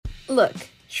Look,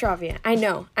 Shravya, I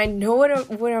know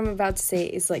what I'm about to say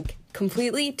is like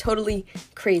completely, totally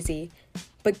crazy,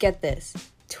 but get this,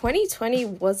 2020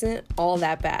 wasn't all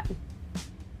that bad.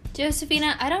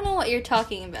 Josephina, I don't know what you're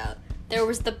talking about. There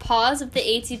was the pause of the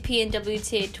ATP and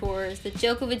WTA tours, the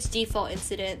Djokovic default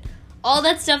incident, all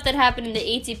that stuff that happened in the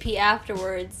ATP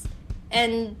afterwards,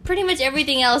 and pretty much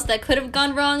everything else that could have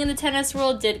gone wrong in the tennis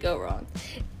world did go wrong.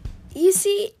 You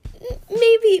see,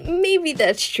 maybe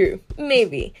that's true.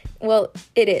 Maybe. Well,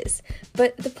 it is.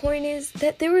 But the point is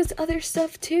that there was other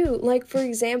stuff too. Like, for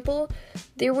example,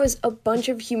 there was a bunch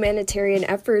of humanitarian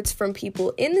efforts from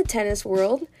people in the tennis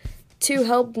world to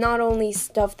help not only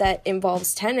stuff that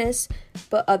involves tennis,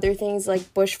 but other things like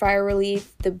bushfire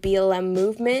relief, the BLM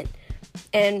movement,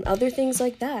 and other things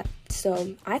like that.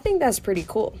 So I think that's pretty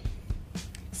cool.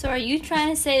 So are you trying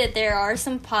to say that there are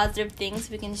some positive things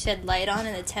we can shed light on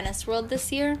in the tennis world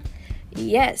this year?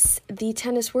 Yes, the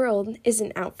tennis world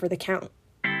isn't out for the count.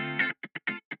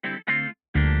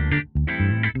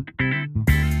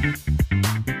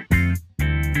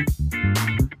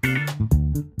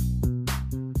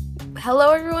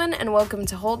 Hello everyone and welcome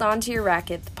to Hold On to Your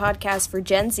Racket, the podcast for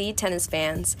Gen Z tennis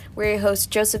fans. We're your hosts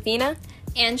Josephina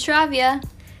and Shravya.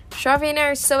 Shravya and I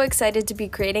are so excited to be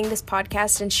creating this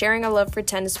podcast and sharing a love for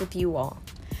tennis with you all.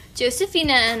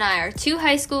 Josephina and I are two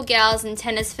high school gals and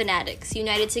tennis fanatics,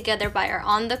 united together by our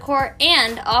on-the-court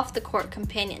and off-the-court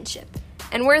companionship.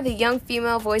 And we're the young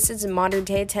female voices in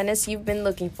modern-day tennis you've been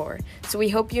looking for. So we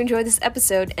hope you enjoy this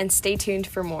episode and stay tuned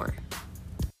for more.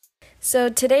 So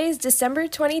today is December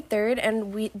 23rd,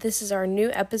 and this is our new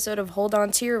episode of Hold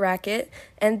On to Your Racket.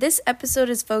 And this episode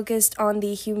is focused on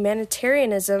the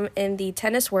humanitarianism in the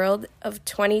tennis world of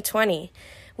 2020.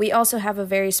 We also have a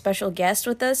very special guest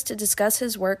with us to discuss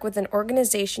his work with an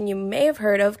organization you may have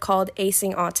heard of called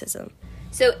Acing Autism.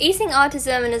 So Acing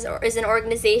Autism is an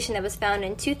organization that was founded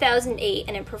in 2008,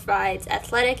 and it provides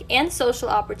athletic and social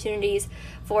opportunities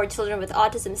for children with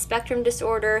autism spectrum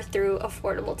disorder through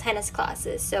affordable tennis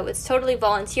classes. So it's totally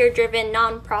volunteer-driven,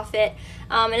 non-profit,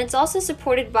 and it's also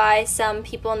supported by some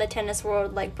people in the tennis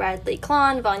world like Bradley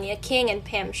Klon, Vanya King, and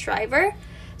Pam Shriver.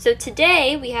 So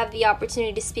today, we have the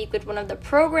opportunity to speak with one of the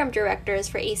program directors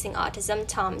for Acing Autism,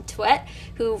 Tom Twett,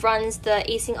 who runs the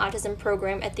Acing Autism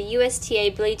program at the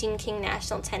USTA Billie Jean King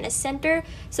National Tennis Center.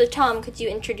 So Tom, could you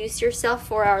introduce yourself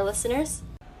for our listeners?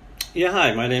 Yeah,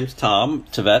 hi, my name's Tom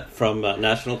Tvett from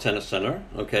National Tennis Center.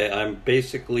 Okay, I'm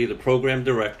basically the program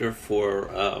director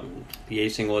for the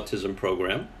Acing Autism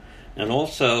program. And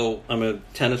also, I'm a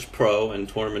tennis pro and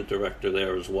tournament director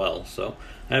there as well. So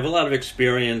I have a lot of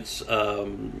experience,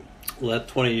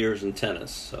 20 years in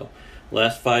tennis. So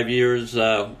last 5 years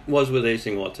was with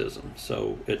Acing Autism.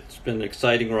 So it's been an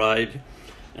exciting ride.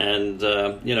 And,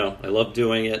 I love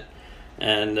doing it.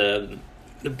 And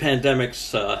the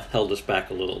pandemic's held us back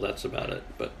a little. That's about it.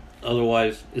 But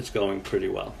otherwise, it's going pretty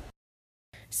well.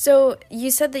 So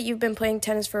you said that you've been playing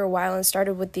tennis for a while and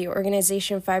started with the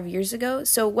organization 5 years ago.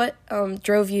 So what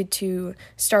drove you to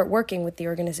start working with the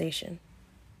organization?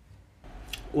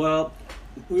 Well,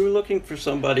 we were looking for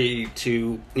somebody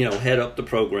to, head up the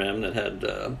program that had,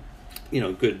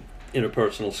 good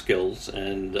interpersonal skills.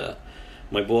 And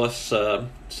my boss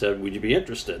said, would you be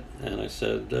interested? And I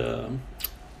said,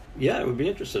 yeah, I would be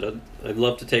interested. I'd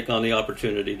love to take on the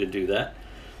opportunity to do that.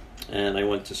 And I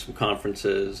went to some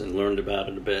conferences and learned about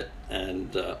it a bit,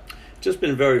 and just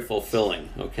been very fulfilling,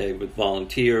 okay, with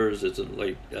volunteers. It's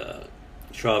like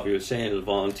Shravya was saying, a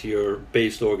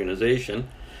volunteer-based organization,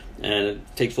 and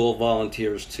it takes all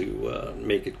volunteers to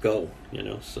make it go,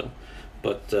 so.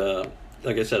 But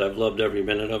like I said, I've loved every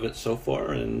minute of it so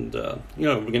far, and, we're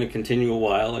going to continue a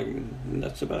while, and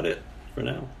that's about it for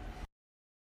now.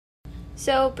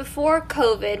 So before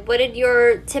COVID, what did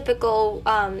your typical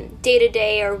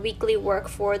day-to-day or weekly work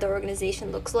for the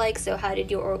organization looks like? So how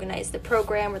did you organize the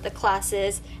program or the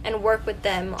classes and work with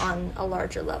them on a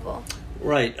larger level?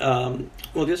 Right.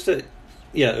 Well, it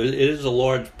is a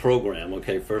large program.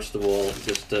 Okay, first of all,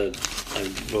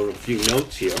 I wrote a few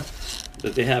notes here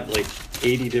that they have like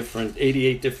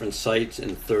 88 different sites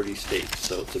in 30 states.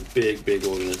 So it's a big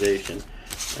organization.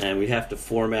 And we have to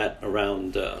format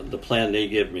around the plan they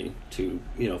give me to,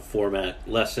 format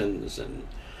lessons. And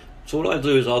so what I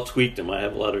do is I'll tweak them. I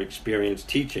have a lot of experience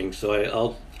teaching, so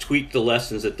I'll tweak the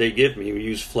lessons that they give me. We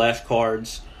use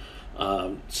flashcards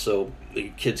so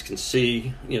the kids can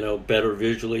see, better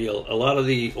visually. A lot of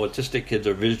the autistic kids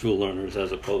are visual learners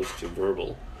as opposed to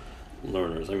verbal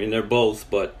learners. I mean, they're both,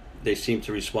 but they seem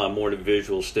to respond more to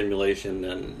visual stimulation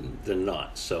than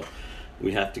not. So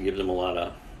we have to give them a lot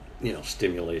of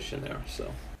stimulation there.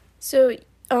 So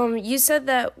you said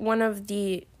that one of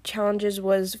the challenges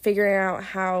was figuring out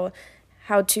how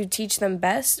to teach them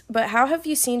best, but how have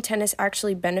you seen tennis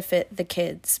actually benefit the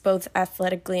kids, both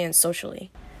athletically and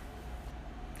socially?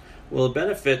 Well, to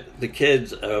benefit the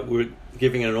kids, we're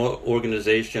giving an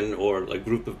organization or a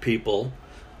group of people,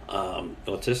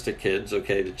 autistic kids,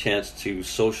 okay, the chance to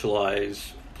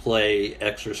socialize, play,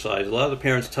 exercise. A lot of the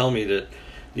parents tell me that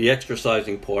the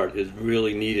exercising part is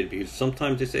really needed because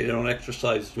sometimes they say they don't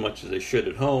exercise as much as they should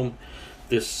at home.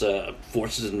 This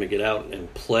forces them to get out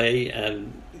and play.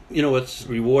 And, what's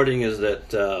rewarding is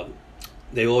that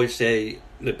they always say,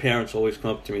 the parents always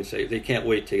come up to me and say they can't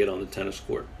wait to get on the tennis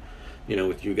court,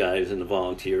 with you guys and the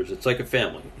volunteers. It's like a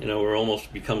family. We're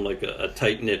almost become like a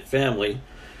tight-knit family.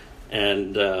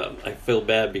 And I feel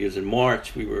bad because in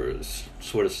March we were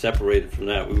sort of separated from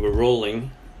that. We were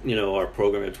rolling, our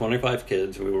program had 25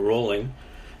 kids. We were rolling,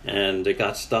 and it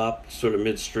got stopped sort of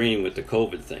midstream with the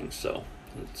COVID thing. So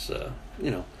it's,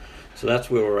 so that's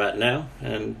where we're at now.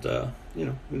 And,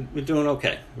 we're doing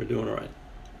okay. We're doing all right.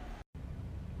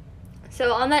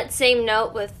 So on that same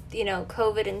note with,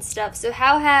 COVID and stuff, so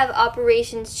how have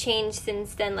operations changed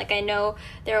since then? Like, I know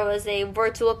there was a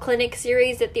virtual clinic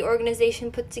series that the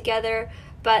organization put together,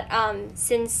 but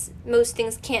since most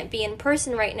things can't be in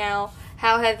person right now,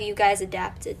 how have you guys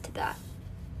adapted to that?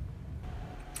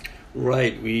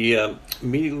 Right. We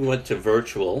immediately went to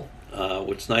virtual.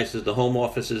 What's nice is the home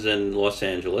office is in Los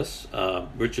Angeles.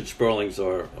 Richard Sperling's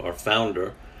our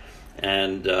founder,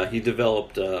 and he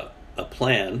developed a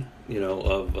plan,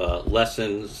 of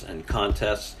lessons and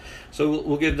contests. So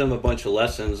we'll give them a bunch of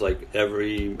lessons, like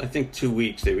every, I think 2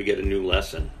 weeks they would get a new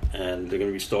lesson, and they're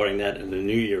going to be starting that in the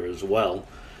new year as well.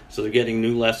 So they're getting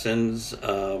new lessons,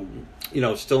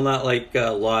 still not like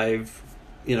live,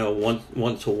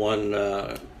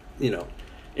 one-to-one,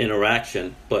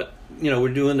 interaction, but, we're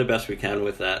doing the best we can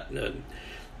with that.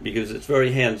 Because it's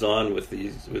very hands-on with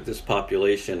this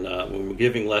population. When we're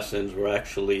giving lessons, we're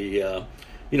actually,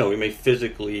 we may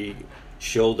physically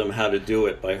show them how to do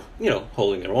it by,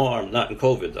 holding their arm. Not in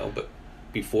COVID though, but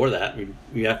before that,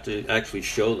 we have to actually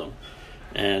show them.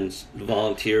 And the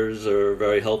volunteers are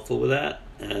very helpful with that.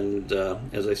 And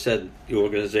as I said, the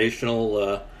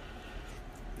organizational,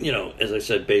 as I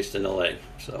said, based in LA.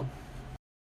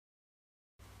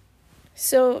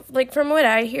 So, from what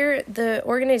I hear, the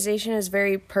organization is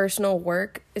very personal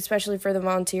work, especially for the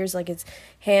volunteers. Like, it's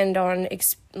a hands-on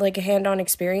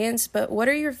experience. But what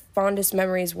are your fondest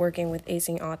memories working with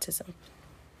Acing Autism?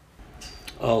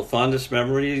 Oh, fondest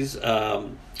memories.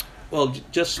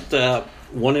 Just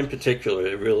one in particular.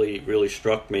 It really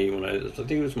struck me when I think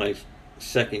it was my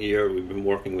second year. We've been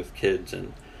working with kids,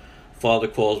 and father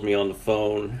calls me on the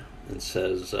phone and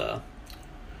says,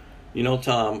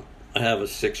 Tom, I have a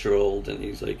 6-year-old, and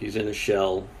he's in a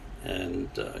shell, and,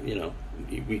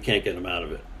 we can't get him out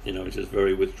of it. He's just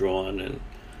very withdrawn. And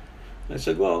I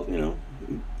said, well,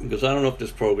 because I don't know if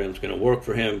this program's going to work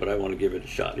for him, but I want to give it a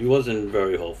shot. He wasn't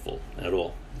very hopeful at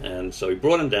all. And so he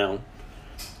brought him down.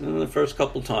 And the first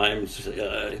couple times,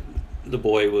 the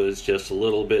boy was just a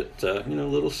little bit, a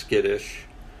little skittish.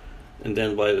 And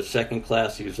then by the second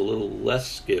class, he was a little less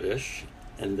skittish.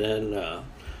 And then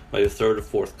by the third or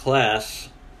fourth class,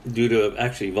 due to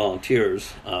actually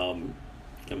volunteers and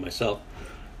myself,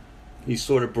 he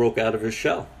sort of broke out of his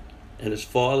shell. And his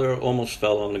father almost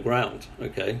fell on the ground,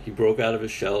 okay? He broke out of his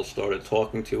shell, started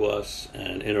talking to us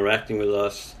and interacting with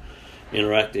us,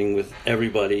 interacting with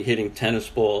everybody, hitting tennis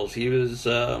balls. He was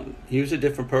a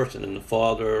different person. And the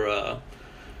father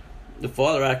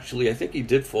actually, I think he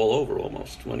did fall over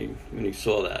almost when he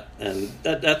saw that. And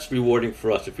that's rewarding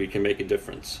for us if we can make a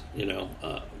difference,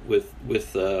 with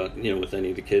any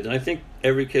of the kids. And I think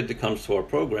every kid that comes to our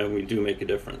program, we do make a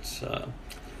difference.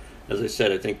 As I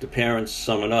said, I think the parents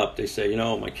sum it up. They say,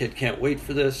 my kid can't wait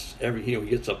for this. He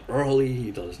gets up early,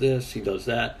 he does this, he does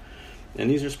that. And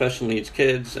these are special needs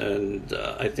kids, and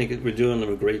I think we're doing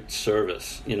them a great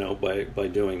service, by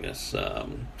doing this.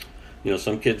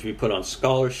 Some kids we put on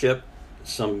scholarship.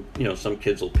 Some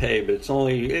kids will pay, but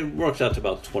it works out to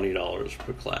about $20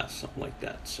 per class, something like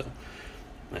that. So,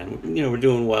 and we're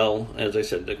doing well. As I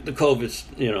said, the COVID's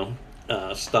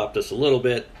stopped us a little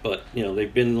bit, but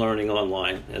they've been learning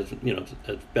online as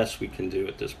best we can do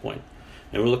at this point,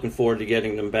 and we're looking forward to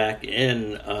getting them back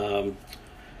in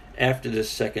after this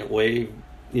second wave,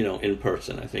 in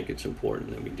person. I think it's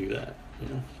important that we do that.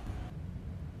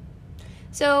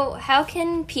 So how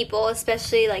can people,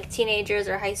 especially like teenagers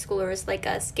or high schoolers like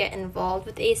us, get involved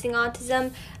with Acing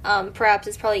Autism? Perhaps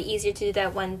it's probably easier to do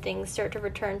that when things start to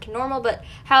return to normal, but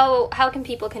how can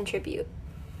people contribute?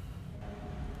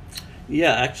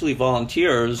 Yeah, actually,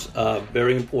 volunteers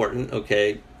very important.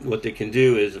 Okay, what they can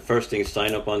do is the first thing is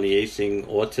sign up on the Acing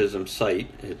Autism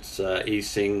site. It's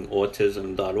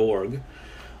acingautism.org.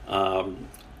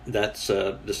 That's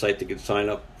the site they can sign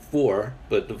up for.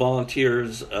 But the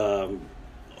volunteers are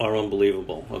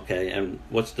unbelievable. Okay, and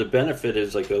what's the benefit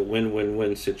is like a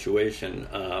win-win-win situation.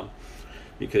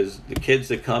 Because the kids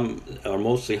that come are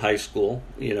mostly high school,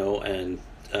 and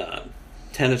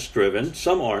tennis driven.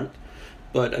 Some aren't,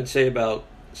 but I'd say about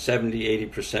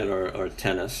 70-80% are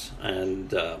tennis.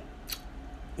 And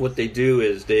what they do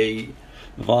is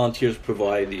volunteers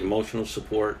provide the emotional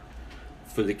support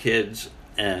for the kids.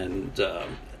 And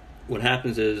what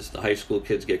happens is the high school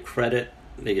kids get credit.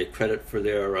 They get credit for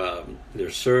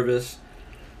their service.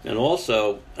 And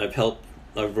also, I've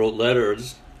wrote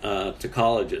letters to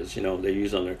colleges, they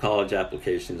use on their college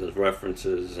applications as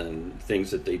references and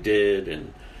things that they did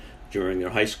and during their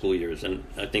high school years. And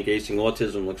I think Acing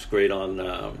Autism looks great on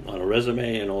a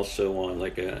resume and also on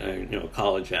like a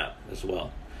college app as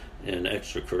well, and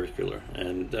extracurricular.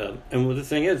 And the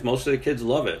thing is, most of the kids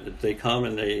love it. They come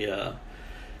and they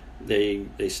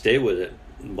stay with it.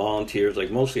 Volunteers,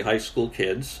 like mostly high school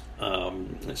kids,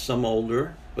 some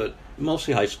older, but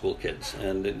mostly high school kids,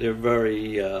 and they're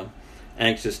very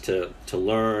anxious to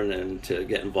learn and to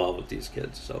get involved with these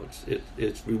kids. So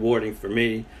it's rewarding for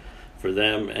me, for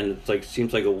them, and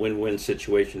seems like a win-win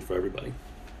situation for everybody.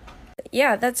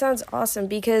 Yeah, that sounds awesome,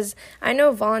 because I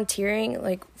know volunteering,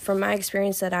 like from my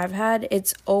experience that I've had,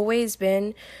 it's always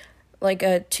been like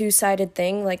a two-sided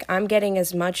thing. Like I'm getting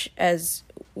as much as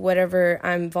whatever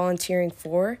I'm volunteering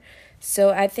for. So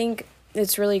I think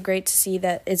it's really great to see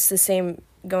that it's the same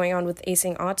going on with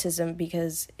Acing Autism,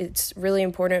 because it's really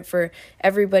important for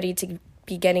everybody to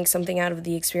be getting something out of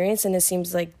the experience, and it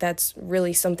seems like that's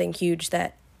really something huge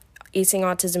that Acing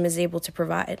Autism is able to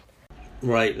provide.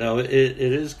 Right. No, it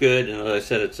is good, and as I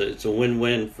said, it's a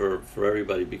win-win for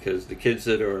everybody, because the kids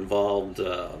that are involved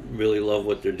really love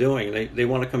what they're doing. They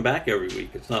want to come back every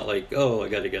week. It's not like, I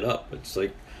got to get up. It's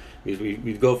like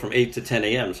we go from 8 to 10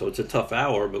 a.m., so it's a tough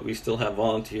hour, but we still have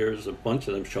volunteers, a bunch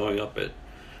of them showing up at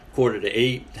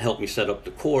 7:45 to help me set up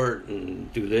the court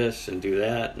and do this and do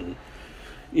that. And,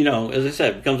 as I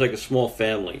said, it becomes like a small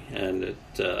family, and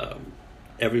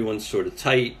everyone's sort of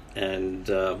tight, and,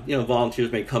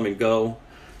 volunteers may come and go,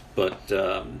 but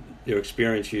their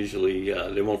experience usually,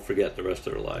 they won't forget the rest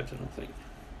of their lives, I don't think.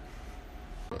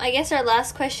 I guess our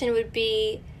last question would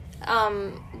be,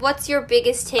 what's your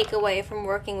biggest takeaway from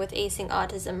working with Acing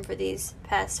Autism for these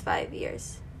past 5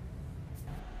 years?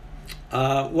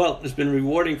 Well, it's been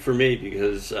rewarding for me,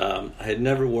 because I had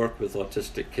never worked with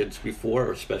autistic kids before,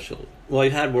 or I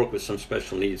had worked with some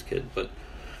special needs kids, but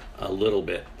a little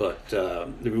bit. But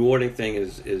the rewarding thing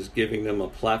is giving them a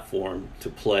platform to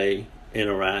play,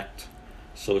 interact,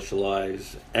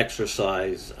 socialize,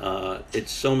 exercise.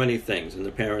 It's so many things, and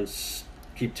the parents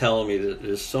keep telling me that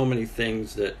there's so many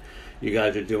things that you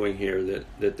guys are doing here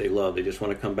that they love. They just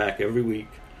want to come back every week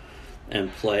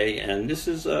and play. And this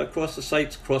is across the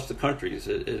sites, across the countries.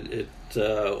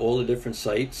 All the different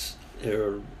sites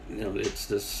it's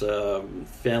this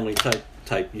family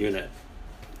type unit.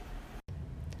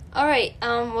 All right.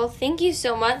 Well, thank you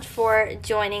so much for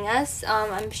joining us.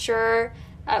 I'm sure,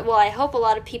 I hope a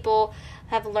lot of people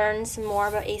have learned some more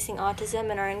about Acing Autism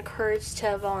and are encouraged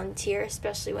to volunteer,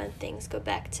 especially when things go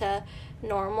back to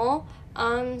normal.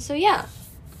 So yeah.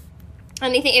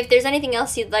 If there's anything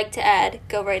else you'd like to add,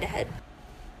 go right ahead.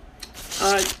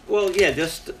 Well, yeah,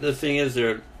 just the thing is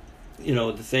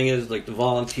like the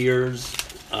volunteers,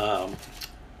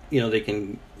 they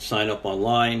can sign up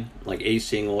online, like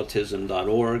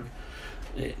acingautism.org,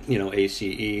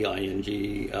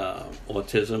 ACEING,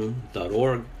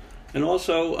 autism.org. And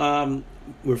also,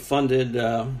 we're funded,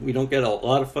 we don't get a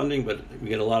lot of funding, but we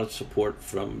get a lot of support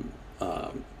from,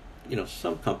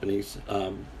 some companies,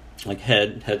 like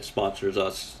Head sponsors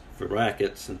us for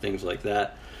rackets and things like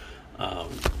that.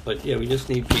 But yeah, we just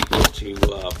need people to,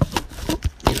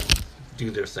 do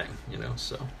their thing,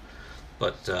 so.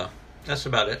 But that's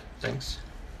about it. Thanks.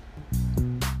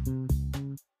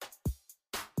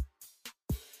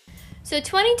 So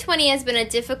 2020 has been a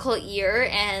difficult year,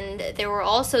 and there were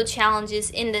also challenges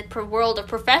in the world of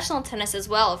professional tennis as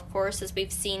well, of course, as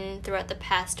we've seen throughout the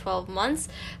past 12 months.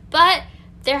 But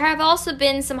there have also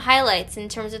been some highlights in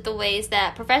terms of the ways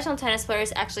that professional tennis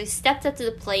players actually stepped up to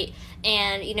the plate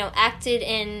and, acted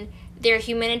in their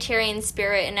humanitarian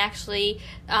spirit and actually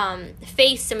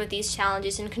faced some of these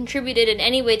challenges and contributed in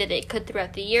any way that they could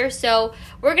throughout the year. So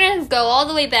we're going to go all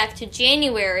the way back to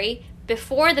January,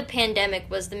 before the pandemic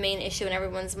was the main issue in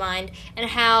everyone's mind, and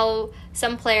how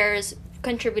some players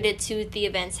contributed to the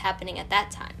events happening at that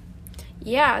time.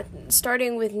 Yeah,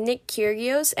 starting with Nick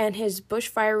Kyrgios and his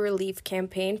bushfire relief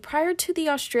campaign. Prior to the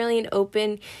Australian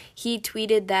Open, he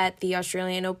tweeted that the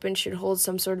Australian Open should hold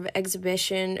some sort of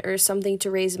exhibition or something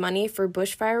to raise money for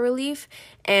bushfire relief.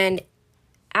 And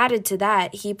added to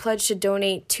that, he pledged to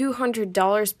donate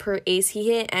 $200 per ace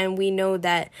he hit. And we know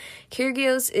that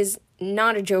Kyrgios is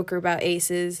not a joker about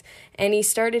aces. And he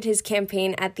started his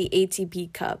campaign at the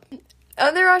ATP Cup.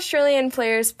 Other Australian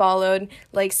players followed,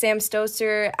 like Sam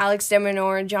Stosur, Alex de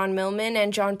Minaur, John Millman,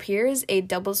 and John Peers, a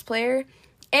doubles player.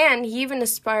 And he even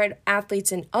inspired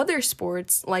athletes in other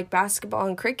sports, like basketball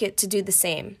and cricket, to do the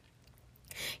same.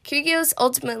 Kyrgios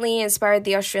ultimately inspired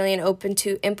the Australian Open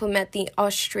to implement the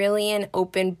Australian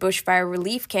Open Bushfire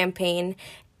Relief Campaign.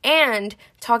 And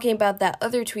talking about that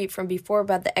other tweet from before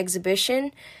about the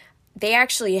exhibition, they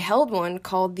actually held one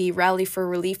called the Rally for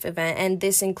Relief event, and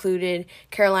this included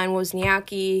Caroline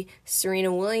Wozniacki,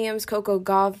 Serena Williams, Coco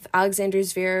Gauff, Alexander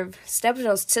Zverev,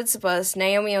 Stefanos Tsitsipas,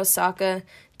 Naomi Osaka,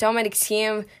 Dominic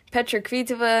Thiem, Petra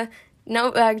Kvitova,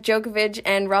 Novak Djokovic,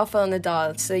 and Rafael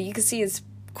Nadal. So you can see it's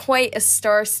quite a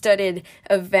star-studded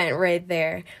event right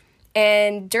there.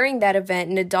 And during that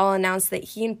event, Nadal announced that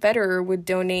he and Federer would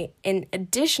donate an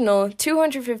additional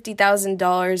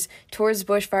 $250,000 towards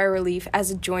bushfire relief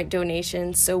as a joint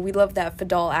donation. So we love that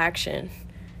Fadal action.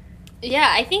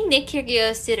 Yeah, I think Nick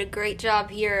Kyrgios did a great job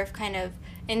here of kind of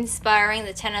inspiring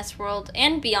the tennis world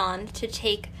and beyond to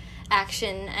take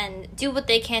action and do what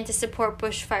they can to support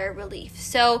bushfire relief.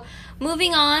 So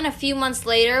moving on, a few months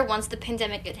later, once the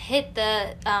pandemic had hit,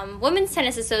 the Women's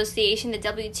Tennis Association, the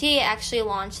WTA, actually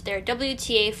launched their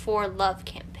WTA for Love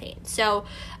campaign. So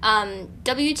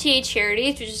WTA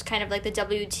Charities, which is kind of like the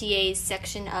WTA's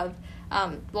section of,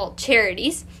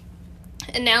 charities,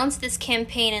 announced this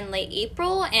campaign in late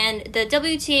April, and the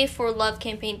WTA for Love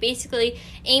campaign basically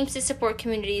aims to support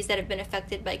communities that have been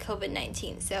affected by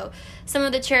COVID-19. So some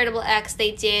of the charitable acts they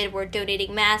did were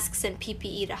donating masks and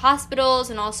PPE to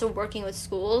hospitals and also working with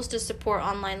schools to support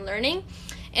online learning.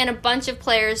 And a bunch of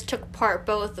players took part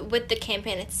both with the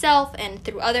campaign itself and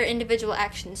through other individual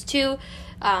actions too,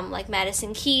 like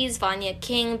Madison Keys, Vanya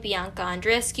King, Bianca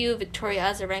Andreescu,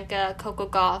 Victoria Azarenka, Coco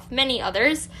Gauff, many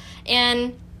others.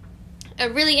 And a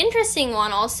really interesting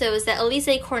one also is that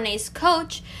Elise Cornet's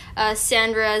coach,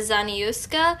 Sandra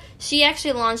Zaniuska, she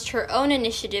actually launched her own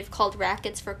initiative called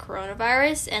Rackets for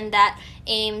Coronavirus, and that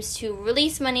aims to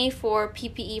release money for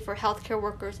PPE for healthcare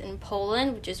workers in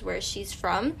Poland, which is where she's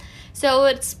from. So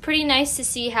it's pretty nice to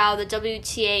see how the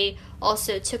WTA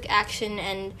also took action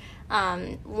and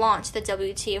launched the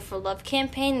WTA for Love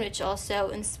campaign, which also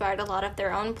inspired a lot of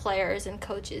their own players and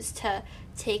coaches to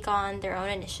take on their own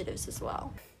initiatives as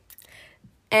well.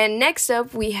 And next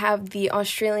up, we have the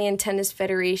Australian Tennis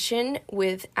Federation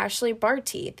with Ashley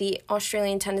Barty. The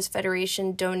Australian Tennis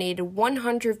Federation donated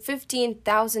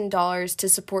 $115,000 to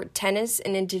support tennis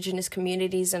in Indigenous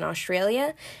communities in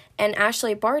Australia. And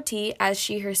Ashley Barty, as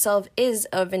she herself is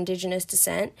of Indigenous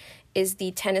descent, is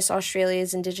the Tennis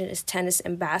Australia's Indigenous Tennis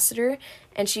Ambassador,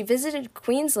 and she visited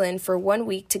Queensland for 1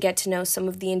 week to get to know some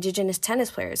of the Indigenous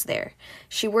tennis players there.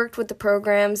 She worked with the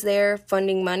programs there,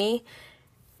 funding money,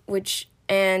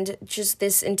 and just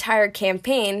this entire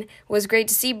campaign was great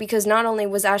to see because not only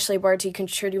was Ashley Barty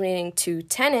contributing to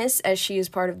tennis, as she is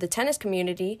part of the tennis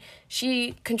community,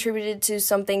 she contributed to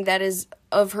something that is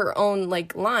of her own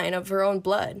line, of her own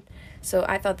blood. So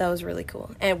I thought that was really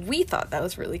cool. And we thought that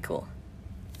was really cool.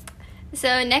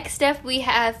 So next up we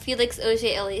have Felix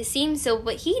Auger-Aliassime. So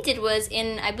what he did was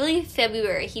in, I believe,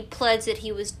 February, he pledged that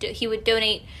he would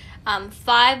donate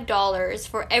 $5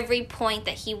 for every point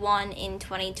that he won in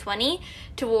 2020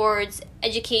 towards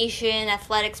education and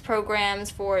athletics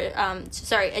programs for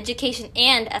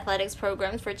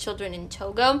children in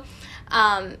Togo.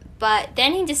 But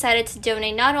then he decided to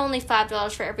donate not only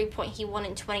 $5 for every point he won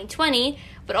in 2020,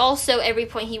 but also every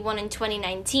point he won in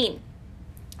 2019.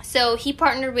 So he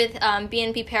partnered with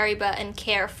BNP Paribas and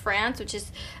CARE France, which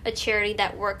is a charity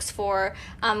that works for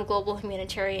global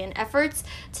humanitarian efforts,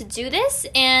 to do this.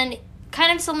 And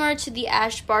kind of similar to the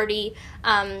Ash Barty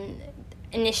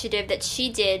initiative that she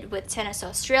did with Tennis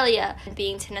Australia,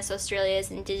 being Tennis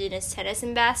Australia's Indigenous Tennis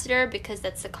Ambassador, because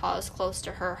that's a cause close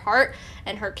to her heart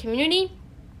and her community.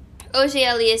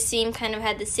 Auger-Aliassime kind of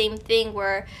had the same thing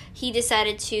where he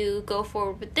decided to go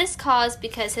forward with this cause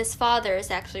because his father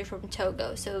is actually from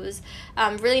Togo. So it was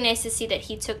really nice to see that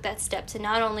he took that step to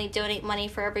not only donate money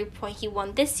for every point he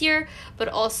won this year, but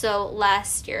also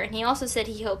last year. And he also said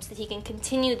he hopes that he can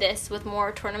continue this with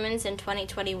more tournaments in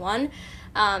 2021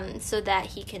 so that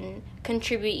he can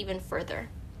contribute even further.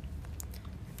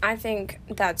 I think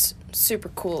that's super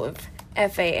cool of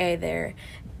FAA there.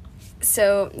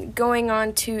 So going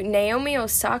on to Naomi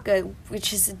Osaka,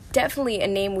 which is definitely a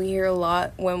name we hear a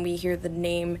lot when we hear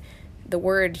the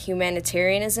word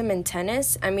humanitarianism in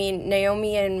tennis. I mean,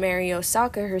 Naomi and Mary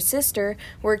Osaka, her sister,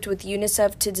 worked with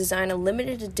UNICEF to design a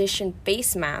limited edition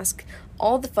face mask.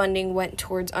 All the funding went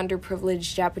towards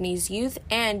underprivileged Japanese youth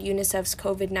and UNICEF's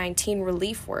COVID-19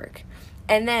 relief work.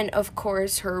 And then, of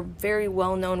course, her very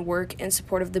well-known work in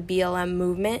support of the BLM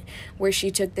movement, where she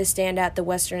took the stand at the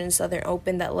Western and Southern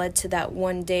Open that led to that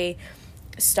one-day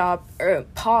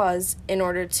pause in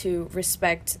order to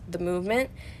respect the movement,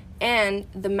 and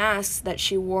the masks that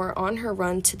she wore on her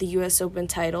run to the U.S. Open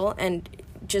title. And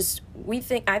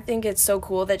I think it's so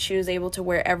cool that she was able to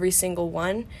wear every single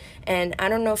one. And I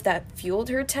don't know if that fueled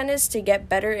her tennis to get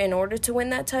better in order to win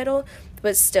that title,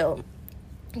 but still,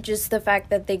 just the fact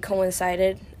that they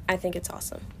coincided, I think it's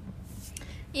awesome.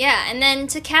 Yeah, and then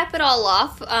to cap it all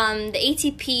off, the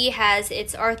ATP has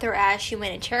its Arthur Ashe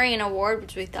Humanitarian Award,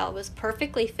 which we thought was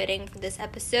perfectly fitting for this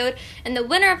episode. And the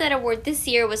winner of that award this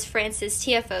year was Francis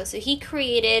Tiafoe. So he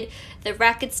created the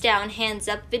Rackets Down, Hands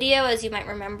Up video. As you might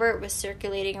remember, it was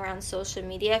circulating around social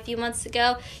media a few months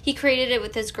ago. He created it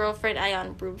with his girlfriend,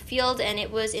 Ayan Broomfield, and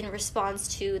it was in response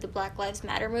to the Black Lives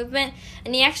Matter movement.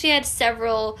 And he actually had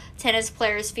several tennis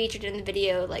players featured in the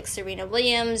video, like Serena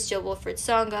Williams, Jo-Wilfried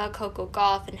Tsonga, Coco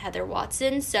Gauff, and Heather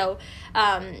Watson. So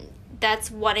that's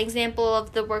one example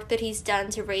of the work that he's done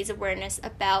to raise awareness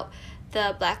about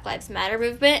the Black Lives Matter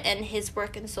movement and his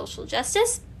work in social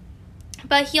justice.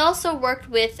 But he also worked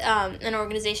with an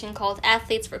organization called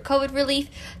Athletes for COVID Relief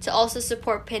to also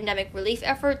support pandemic relief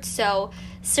efforts, so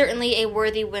certainly a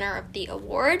worthy winner of the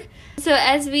award. So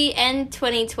as we end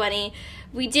 2020,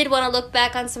 we did want to look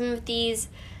back on some of these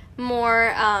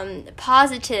more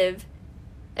positive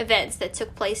events that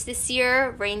took place this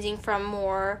year, ranging from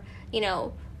more,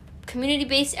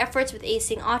 community-based efforts with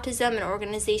Acing Autism and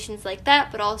organizations like that,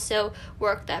 but also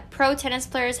work that pro tennis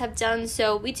players have done.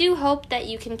 So we do hope that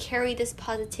you can carry this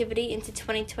positivity into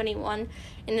 2021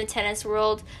 in the tennis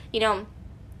world.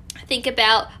 Think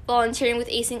about volunteering with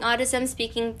Acing Autism.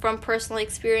 Speaking from personal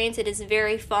experience, it is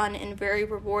very fun and very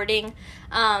rewarding,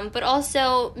 but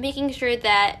also making sure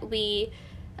that we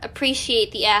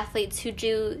appreciate the athletes who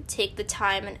do take the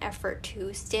time and effort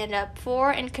to stand up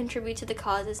for and contribute to the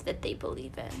causes that they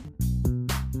believe in.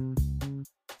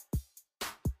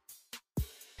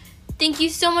 Thank you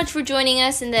so much for joining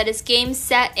us, and that is game,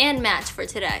 set, and match for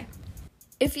today.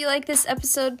 If you like this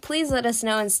episode, please let us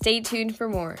know and stay tuned for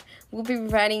more. We'll be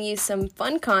providing you some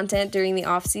fun content during the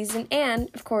off-season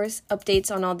and, of course, updates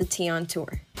on all the tea on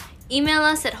tour. Email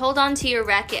us at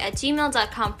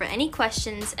holdontoyourracket@gmail.com for any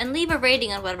questions, and leave a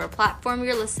rating on whatever platform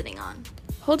you're listening on.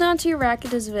 Hold On To Your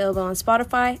Racket is available on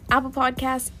Spotify, Apple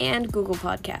Podcasts, and Google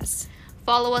Podcasts.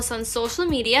 Follow us on social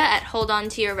media at Hold On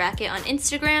To Your Racket on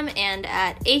Instagram and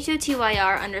at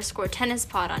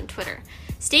HOTYR_tennispod on Twitter.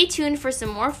 Stay tuned for some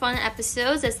more fun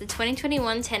episodes as the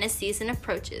 2021 tennis season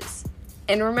approaches.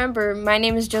 And remember, my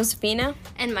name is Josephina.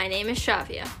 And my name is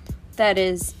Shravya. That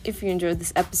is, if you enjoyed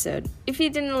this episode. If you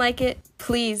didn't like it,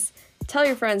 please tell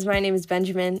your friends my name is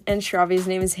Benjamin and Shravya's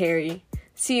name is Harry.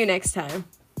 See you next time.